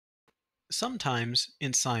Sometimes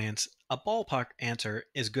in science, a ballpark answer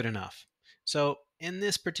is good enough. So in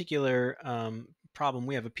this particular problem,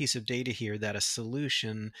 we have a piece of data here that a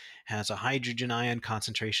solution has a hydrogen ion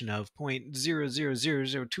concentration of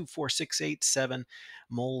 0.00002467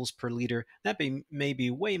 moles per liter. May be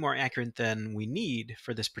way more accurate than we need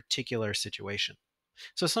for this particular situation.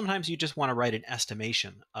 So sometimes you just want to write an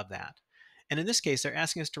estimation of that. And in this case, they're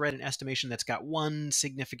asking us to write an estimation that's got one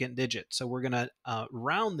significant digit. So we're going to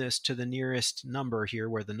round this to the nearest number here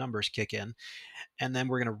where the numbers kick in, and then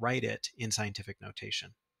we're going to write it in scientific notation.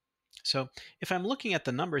 So if I'm looking at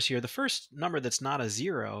the numbers here, the first number that's not a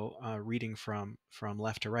zero, reading from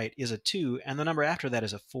left to right, is a 2, and the number after that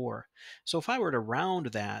is a 4. So if I were to round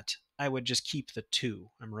that, I would just keep the 2.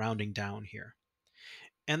 I'm rounding down here.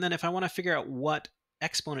 And then if I want to figure out what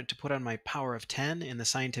exponent to put on my power of 10 in the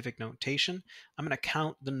scientific notation, I'm going to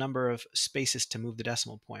count the number of spaces to move the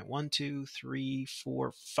decimal point. 1, 2, 3,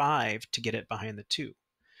 4, 5 to get it behind the 2.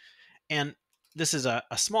 And this is a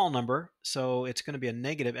small number, so it's going to be a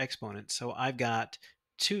negative exponent. So I've got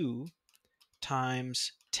 2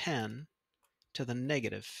 times 10 to the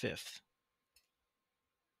negative fifth.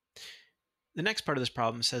 The next part of this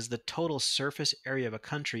problem says the total surface area of a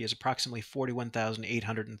country is approximately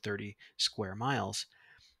 41,830 square miles.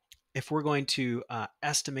 If we're going to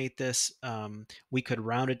estimate this, we could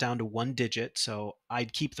round it down to one digit. So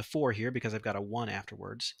I'd keep the 4 here because I've got a 1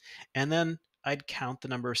 afterwards. And then I'd count the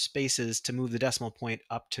number of spaces to move the decimal point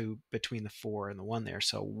up to between the 4 and the 1 there.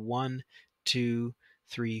 So 1, 2,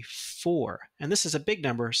 3, 4. And this is a big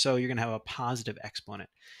number, so you're going to have a positive exponent.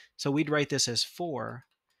 So we'd write this as 4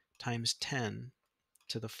 times 10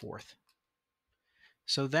 to the fourth.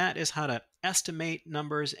 So that is how to estimate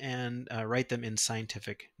numbers and write them in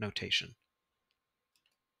scientific notation.